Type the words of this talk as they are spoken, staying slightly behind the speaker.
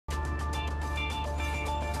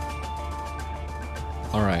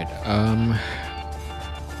Alright,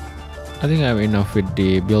 I think I'm enough with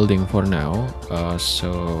the building for now.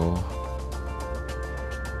 So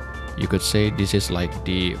you could say this is like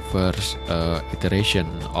the first iteration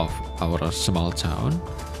of our small town.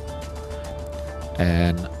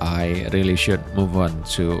 And I really should move on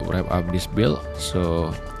to wrap up this build.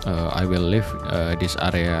 So I will leave this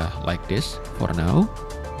area like this for now.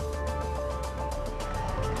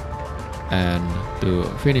 And to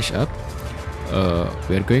finish up,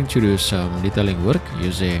 we're going to do some detailing work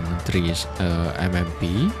using 3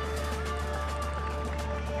 MMP.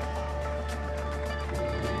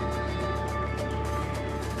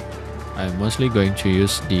 I'm mostly going to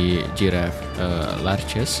use the giraffe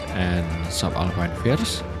larches and subalpine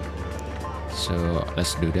firs. So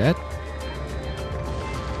let's do that.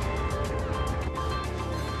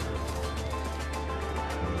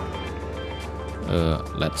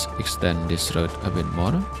 Let's extend this road a bit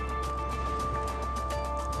more.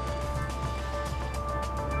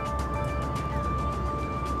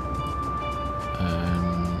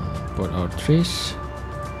 And put our trees.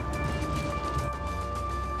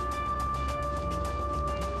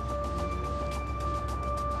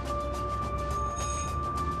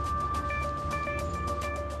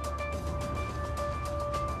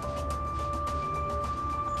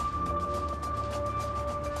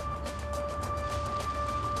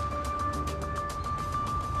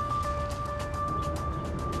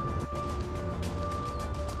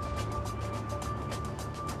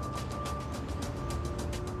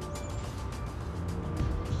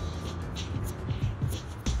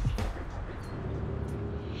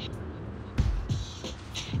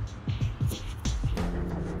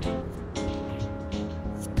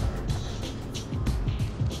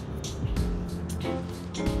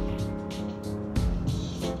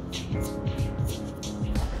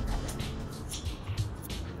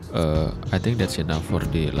 I think that's enough for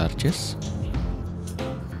the largest.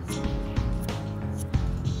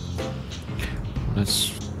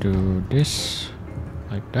 Let's do this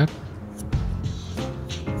like that.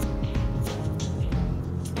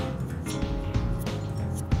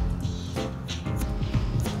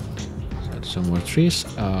 Add some more trees.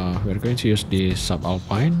 We're going to use the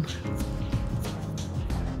subalpine.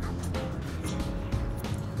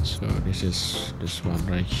 So this is this one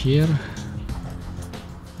right here.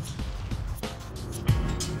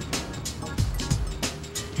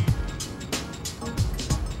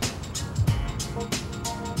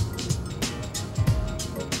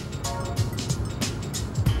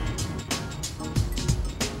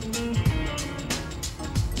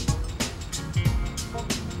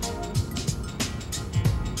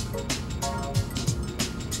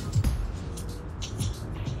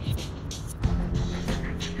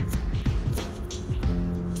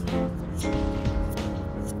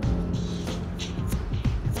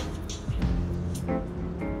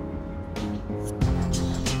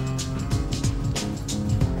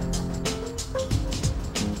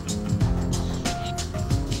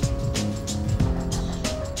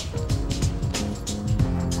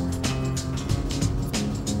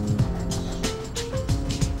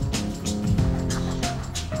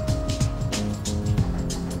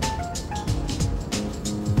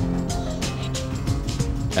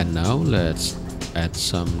 And now let's add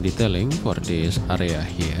some detailing for this area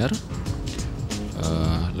here.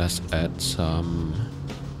 Let's add some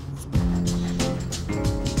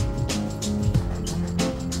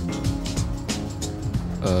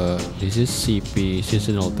this is CP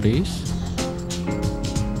seasonal trees.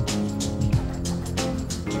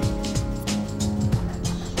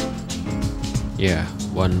 Yeah,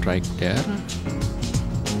 one right there.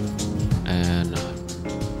 And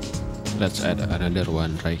let's add another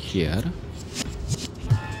one right here.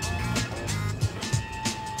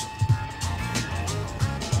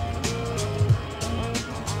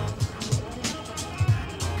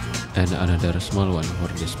 And another small one for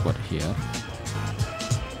this spot here.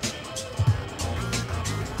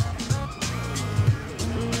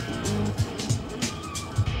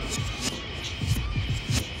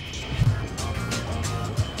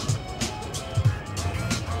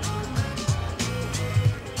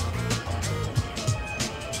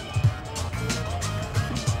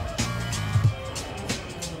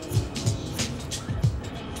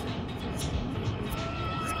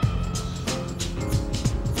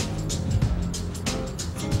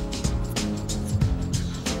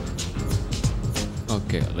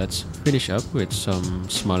 Okay, let's finish up with some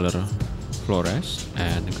smaller flores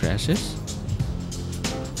and grasses.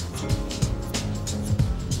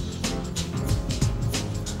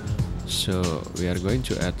 So we are going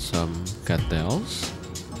to add some cattails.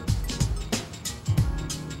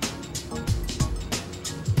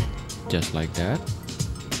 just like that.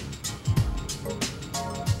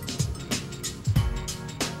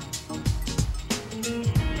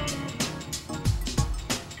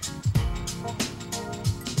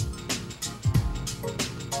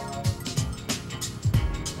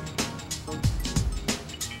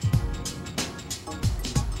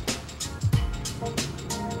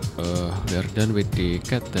 We're done with the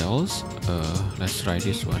cattails. Let's try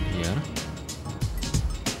this one here.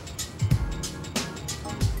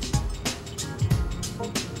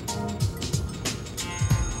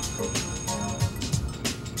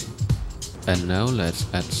 And now let's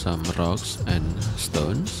add some rocks and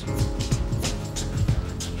stones.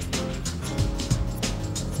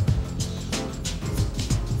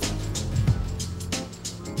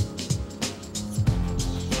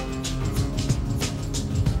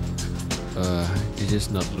 This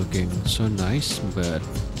is not looking so nice, but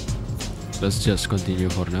let's just continue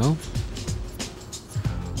for now.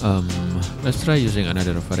 Let's try using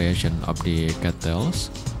another variation of the cattails.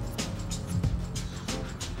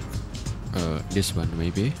 This one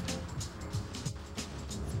maybe.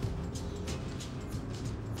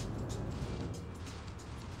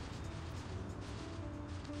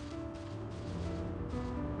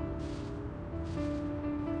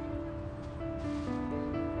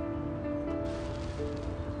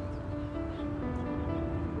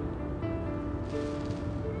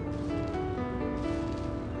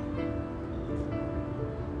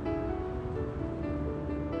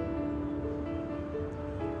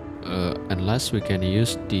 And last we can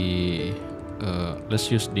use the let's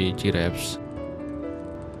use the giraffes.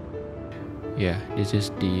 Yeah, this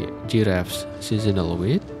is the giraffes seasonal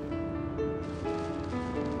wheat,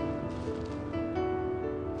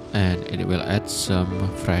 and it will add some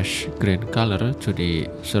fresh green color to the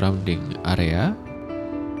surrounding area.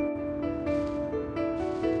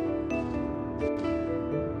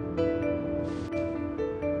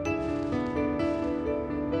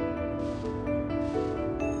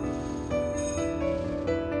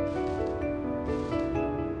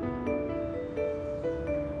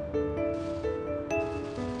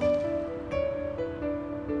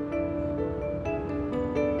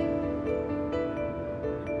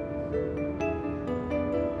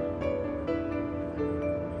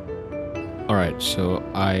 Alright, so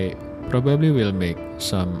I probably will make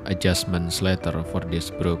some adjustments later for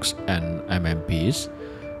these brooks and MMPs,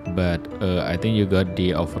 but I think you got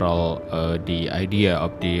the overall the idea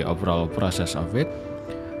of the overall process of it.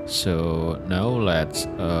 So now let's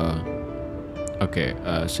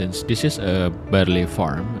since this is a barley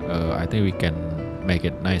farm, I think we can make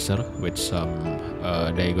it nicer with some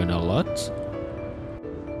diagonal lots.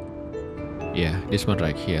 Yeah, this one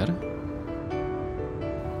right here.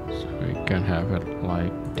 We can have it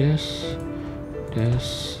like this,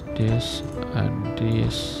 this, and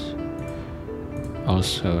this.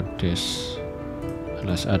 Also this.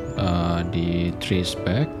 Let's add the trees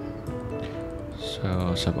back.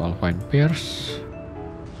 So some alpine pears.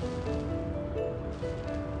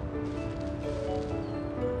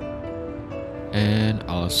 And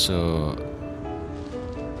also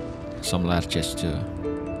some larches too.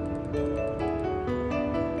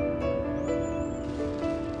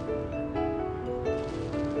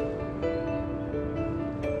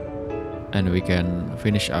 And we can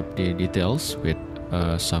finish up the details with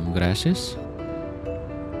some grasses.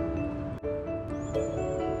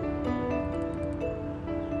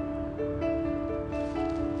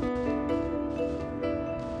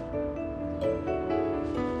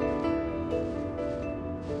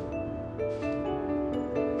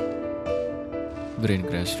 Green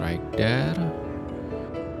grass right there.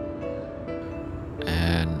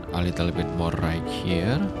 And a little bit more right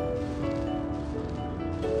here.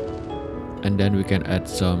 And then we can add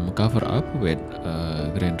some cover up with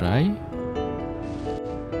green rye.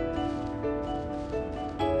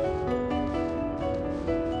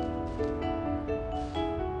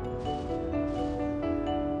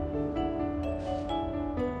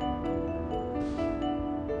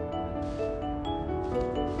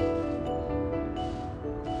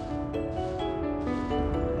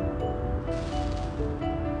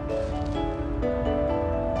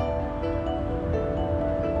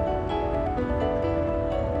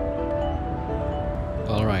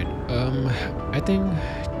 Alright, I think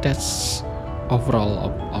that's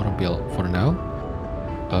overall of our build for now.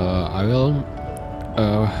 I will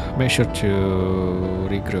make sure to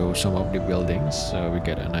regrow some of the buildings so we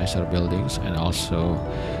get a nicer buildings, and also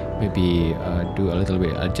maybe do a little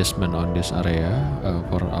bit adjustment on this area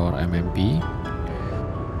for our MMP.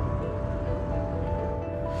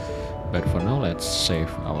 But for now, let's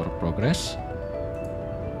save our progress.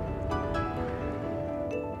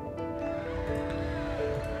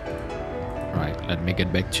 let me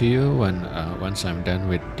get back to you when once I'm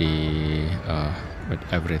done with the with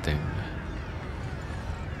everything.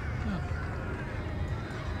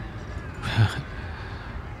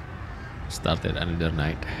 Started another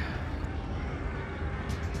night.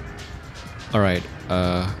 Alright,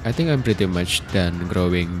 I think I'm pretty much done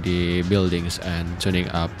growing the buildings and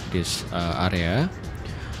tuning up this area.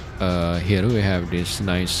 Here we have this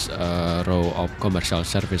nice row of commercial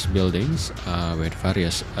service buildings with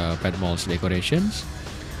various pet malls decorations,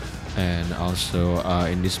 and also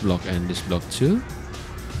in this block and this block too.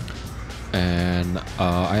 And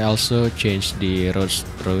I also changed the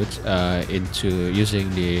roads into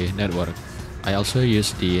using the network. I also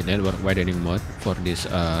use the network widening mode for this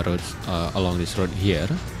roads along this road here.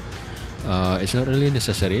 It's not really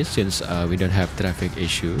necessary since we don't have traffic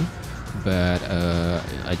issue, but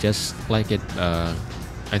I just like it.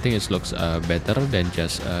 I think it looks better than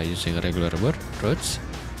just using regular roads.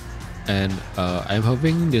 And I'm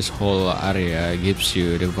hoping this whole area gives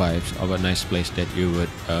you the vibes of a nice place that you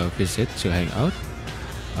would visit to hang out,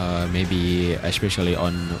 maybe especially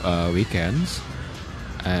on weekends.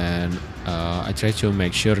 And I try to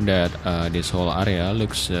make sure that this whole area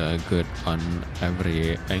looks good on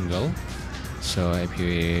every angle. So if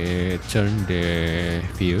you turn the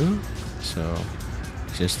view, so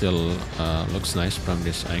it still looks nice from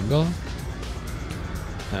this angle,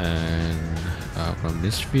 and from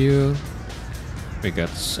this view we got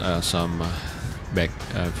some back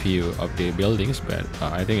view of the buildings, but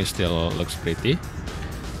I think it still looks pretty.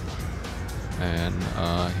 And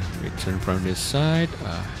we turn from this side,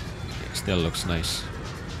 it still looks nice.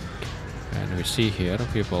 And we see here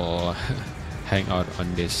people hang out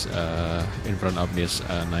on this in front of this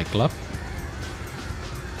nightclub.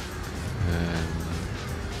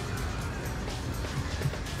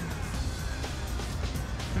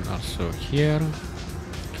 And also here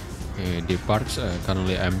the parks are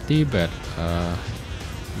currently empty, but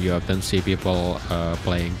you often see people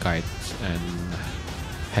playing kites and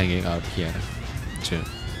hanging out here too.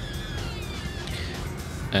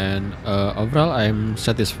 And overall I'm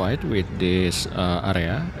satisfied with this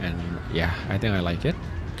area, and yeah, I think I like it.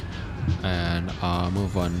 And I'll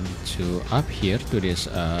move on to up here to this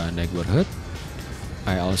neighborhood.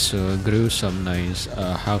 I also grew some nice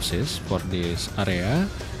houses for this area,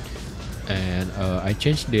 and I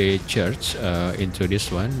changed the church into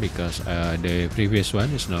this one because the previous one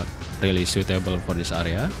is not really suitable for this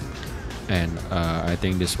area, and I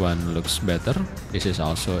think this one looks better. This is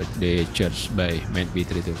also the church by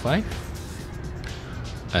MMP325.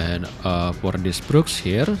 And for this brooks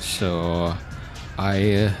here, so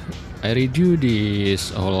I redo this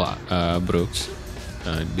whole brooks,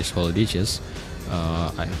 this whole ditches.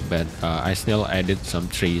 But I still added some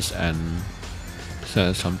trees and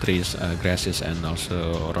grasses, and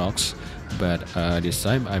also rocks. But this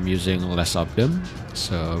time I'm using less of them,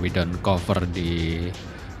 so we don't cover the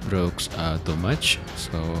brooks too much.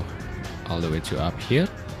 So all the way to up here.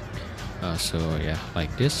 So yeah,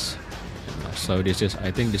 like this. So this is,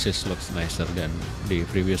 I think this is looks nicer than the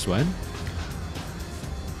previous one.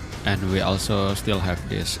 And we also still have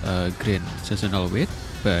this green seasonal wheat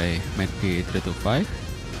by MMP325,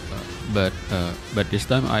 but this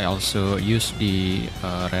time I also use the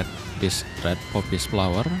this red poppy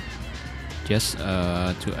flower, just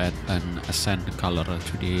to add an accent color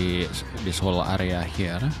to this whole area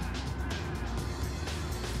here.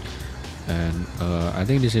 And I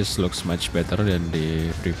think this looks much better than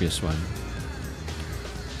the previous one.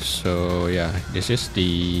 So yeah, this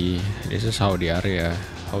is how the area,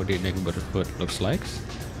 how the neighborhood looks like.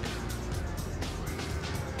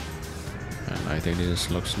 And I think this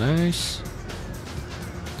looks nice.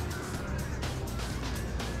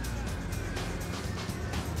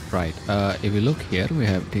 Right, if we look here, we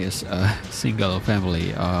have this single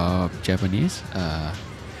family of Japanese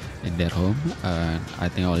in their home, and I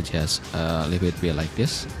think I'll just leave it be like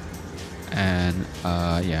this. And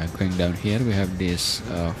yeah, going down here we have this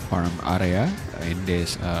farm area in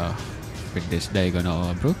this with this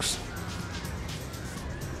diagonal brooks.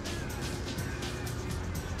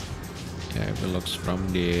 Yeah, if it looks from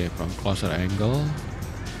closer angle,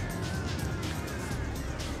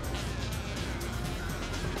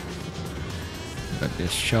 got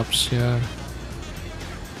these shops here.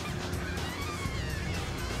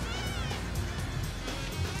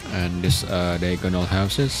 And this diagonal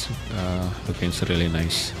houses looking really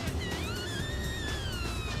nice.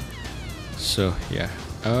 So yeah,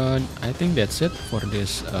 I think that's it for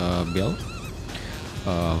this build.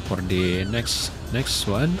 For the next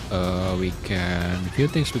one, we can few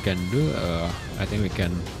things we can do. I think we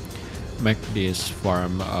can make this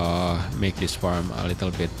farm a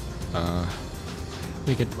little bit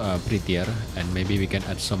make it prettier, and maybe we can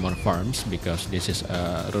add some more farms because this is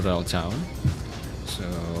a rural town. So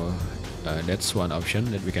that's one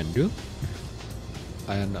option that we can do.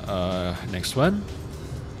 And next one,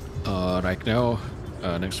 right now,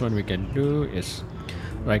 next one we can do is,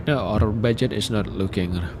 right now our budget is not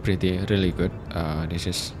looking really good. This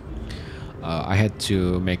is I had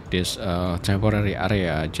to make this temporary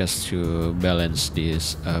area just to balance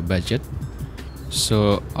this budget.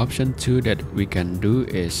 So option 2 that we can do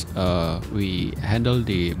is we handle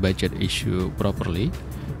the budget issue properly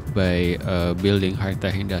by building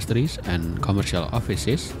high-tech industries and commercial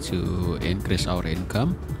offices to increase our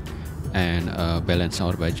income and balance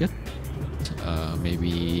our budget,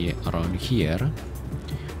 maybe around here.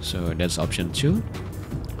 So that's option 2.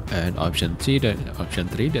 And option 3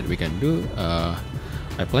 that we can do,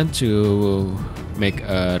 I plan to make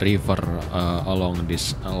a river along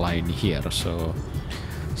this line here. So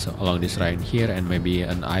along this line here, and maybe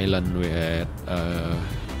an island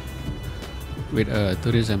with a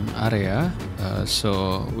tourism area.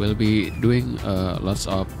 So we'll be doing lots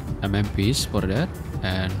of MMPs for that,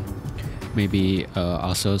 and maybe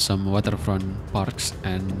also some waterfront parks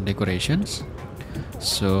and decorations.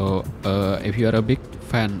 So if you are a big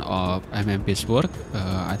fan of MMP's work,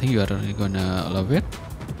 I think you are gonna love it.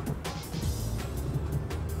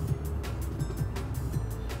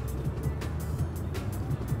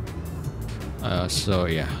 So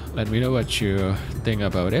yeah, let me know what you think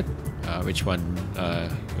about it. Which one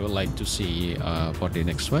you would like to see for the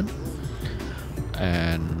next one,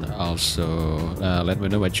 and also let me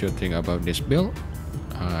know what you think about this build.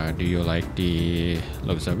 Do you like the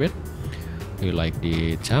looks of it? Do you like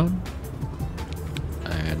the town?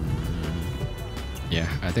 And yeah,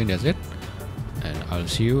 I think that's it, and I'll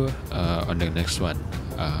see you on the next one.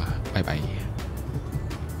 Bye bye.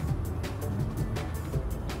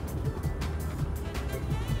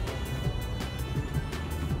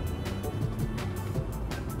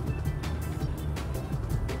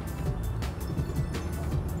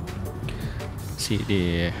 See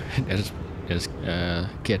the there's a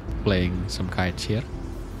kid playing some kites here.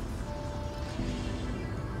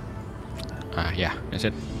 Yeah, that's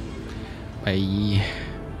it. Bye.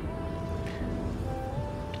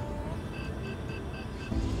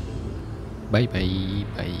 Bye bye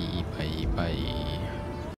bye bye bye.